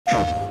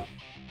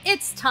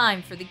It's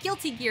time for the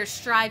Guilty Gear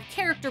Strive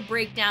character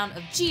breakdown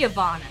of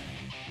Giovanna.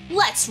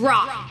 Let's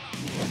rock!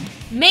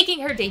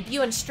 Making her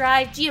debut in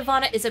Strive,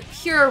 Giovanna is a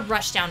pure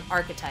rushdown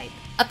archetype,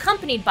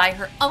 accompanied by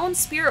her own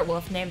spirit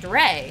wolf named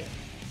Ray,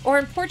 or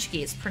in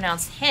Portuguese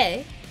pronounced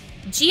He.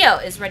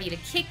 Gio is ready to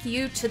kick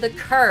you to the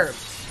curb.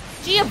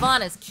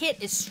 Giovanna's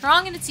kit is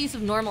strong in its use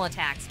of normal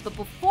attacks, but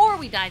before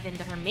we dive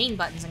into her main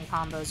buttons and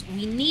combos,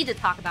 we need to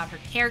talk about her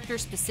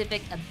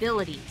character-specific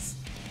abilities.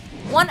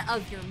 One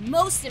of your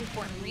most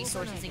important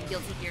resources in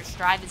Guilty Gear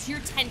Strive is your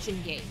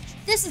tension gauge.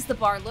 This is the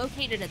bar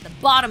located at the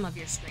bottom of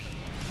your screen.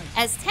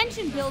 As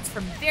tension builds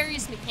from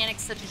various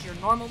mechanics such as your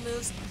normal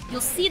moves,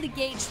 you'll see the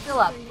gauge fill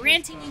up,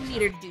 granting you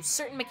meter to do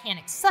certain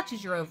mechanics such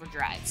as your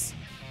overdrives.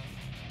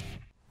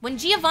 When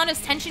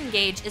Giovanna's tension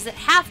gauge is at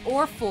half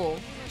or full,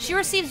 she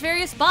receives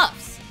various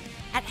buffs.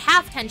 At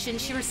half tension,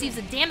 she receives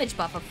a damage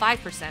buff of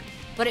 5%,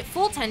 but at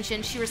full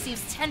tension, she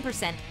receives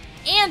 10%,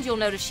 and you'll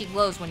notice she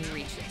glows when you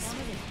reach this.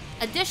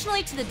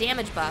 Additionally to the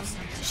damage buffs,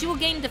 she will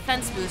gain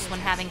defense boost when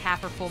having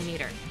half or full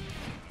meter.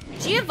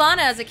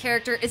 Giovanna as a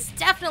character is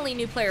definitely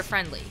new player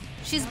friendly.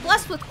 She's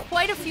blessed with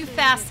quite a few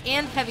fast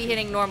and heavy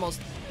hitting normals.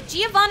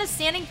 Giovanna's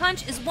standing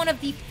punch is one of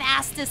the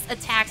fastest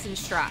attacks in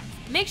Strive.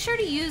 Make sure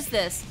to use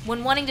this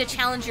when wanting to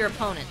challenge your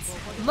opponents.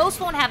 Most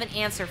won't have an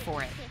answer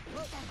for it.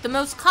 The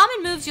most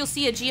common moves you'll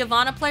see a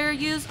Giovanna player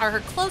use are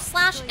her close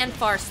slash and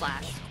far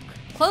slash.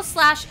 Close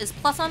slash is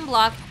plus on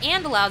block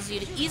and allows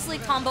you to easily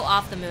combo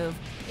off the move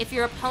if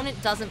your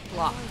opponent doesn't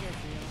block.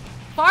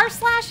 Far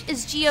slash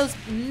is Gio's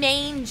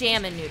main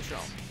jam in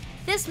neutral.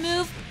 This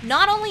move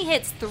not only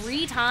hits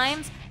 3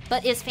 times,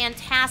 but is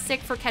fantastic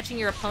for catching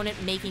your opponent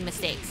making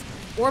mistakes,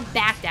 or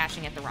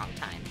backdashing at the wrong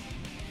time.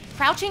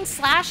 Crouching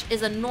slash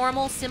is a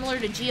normal similar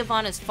to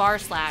Giovanna's far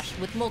slash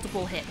with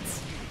multiple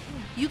hits.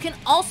 You can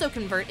also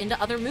convert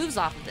into other moves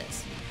off of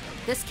this.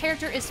 This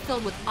character is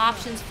filled with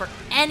options for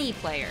any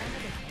player.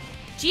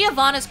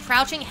 Giovanna's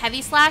crouching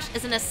heavy slash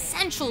is an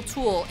essential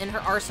tool in her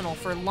arsenal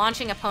for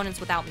launching opponents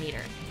without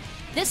meter.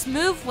 This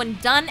move, when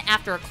done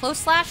after a close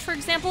slash, for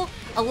example,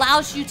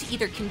 allows you to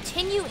either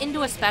continue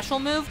into a special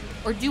move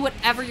or do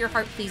whatever your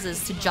heart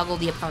pleases to juggle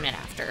the opponent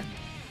after.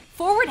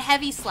 Forward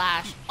heavy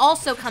slash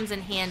also comes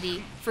in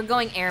handy for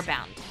going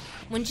airbound.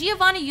 When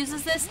Giovanna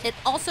uses this, it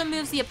also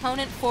moves the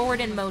opponent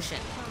forward in motion.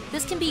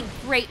 This can be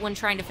great when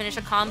trying to finish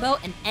a combo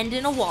and end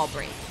in a wall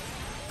break.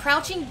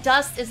 Crouching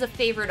Dust is a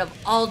favorite of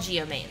all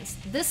Gio mains.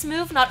 This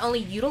move not only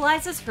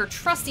utilizes her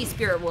trusty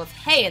spirit wolf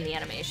Hei in the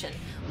animation,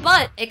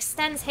 but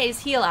extends Hei's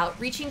heal out,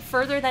 reaching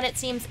further than it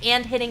seems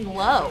and hitting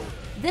low.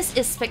 This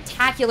is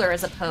spectacular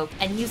as a poke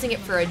and using it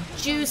for a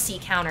juicy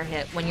counter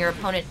hit when your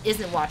opponent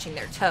isn't watching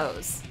their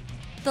toes.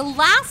 The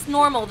last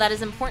normal that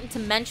is important to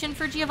mention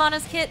for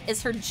Giovanna's kit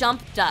is her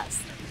Jump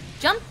Dust.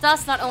 Jump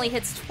Dust not only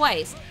hits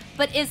twice,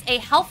 but is a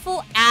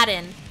helpful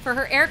add-in for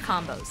her air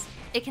combos.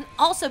 It can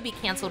also be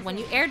cancelled when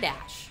you air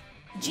dash.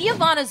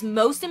 Giovanna's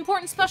most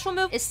important special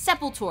move is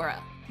Sepultura.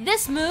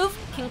 This move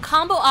can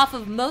combo off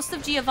of most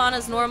of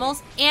Giovanna's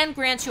normals and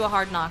grant you a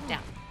hard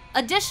knockdown.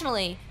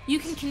 Additionally, you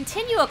can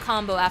continue a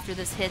combo after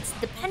this hits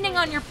depending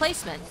on your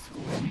placement.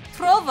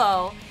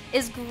 Trovo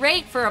is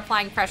great for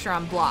applying pressure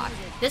on block.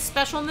 This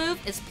special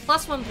move is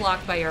 +1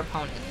 blocked by your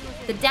opponent.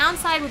 The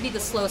downside would be the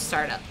slow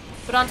startup,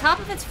 but on top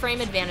of its frame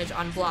advantage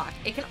on block,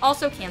 it can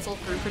also cancel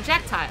through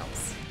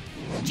projectiles.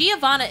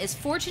 Giovanna is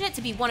fortunate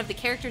to be one of the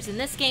characters in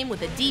this game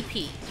with a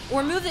DP,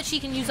 or move that she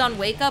can use on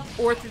wake up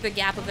or through the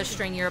gap of a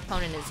string your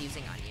opponent is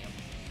using on you.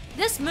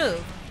 This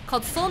move,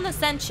 called Sol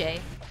Nascente,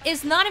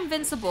 is not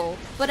invincible,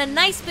 but a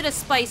nice bit of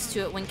spice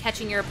to it when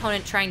catching your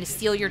opponent trying to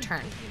steal your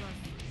turn.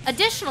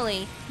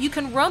 Additionally, you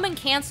can roam and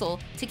cancel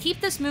to keep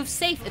this move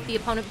safe if the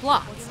opponent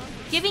blocks,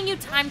 giving you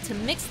time to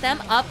mix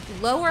them up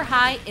low or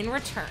high in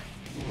return.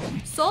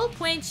 Sol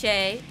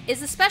Puente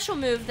is a special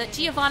move that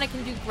Giovanna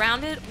can do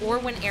grounded or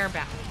when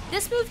airbound.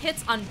 This move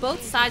hits on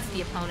both sides of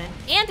the opponent,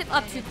 and if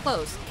up too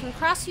close, can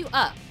cross you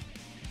up.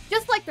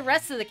 Just like the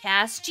rest of the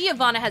cast,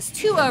 Giovanna has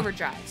 2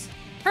 overdrives.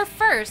 Her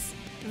first,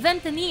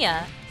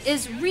 Ventania,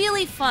 is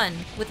really fun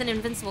with an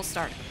invincible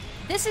startup.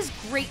 This is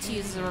great to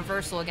use as a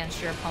reversal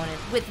against your opponent,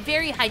 with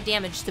very high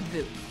damage to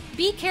boot.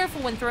 Be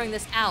careful when throwing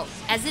this out,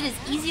 as it is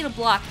easy to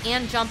block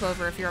and jump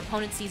over if your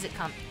opponent sees it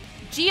coming.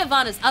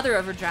 Giovanna's other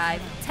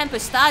overdrive,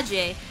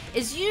 Tempestage,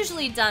 is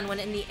usually done when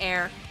in the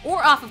air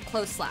or off of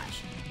close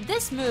slash.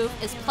 This move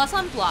is plus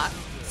on block,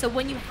 so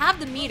when you have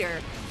the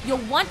meter, you'll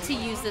want to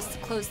use this to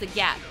close the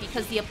gap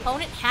because the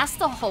opponent has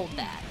to hold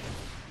that.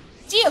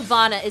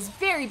 Giovanna is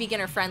very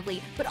beginner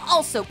friendly, but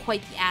also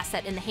quite the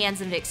asset in the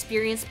hands of an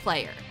experienced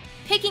player.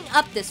 Picking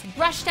up this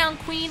rushdown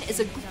queen is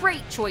a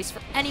great choice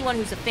for anyone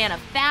who's a fan of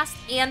fast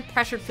and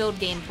pressure-filled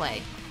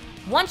gameplay.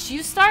 Once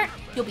you start,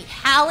 you'll be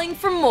howling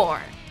for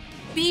more.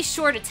 Be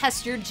sure to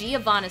test your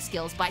Giovanna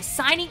skills by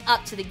signing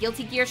up to the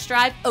Guilty Gear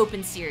Strive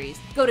Open Series.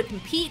 Go to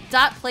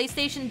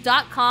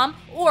compete.playstation.com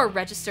or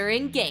register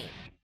in-game.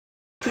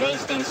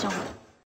 PlayStation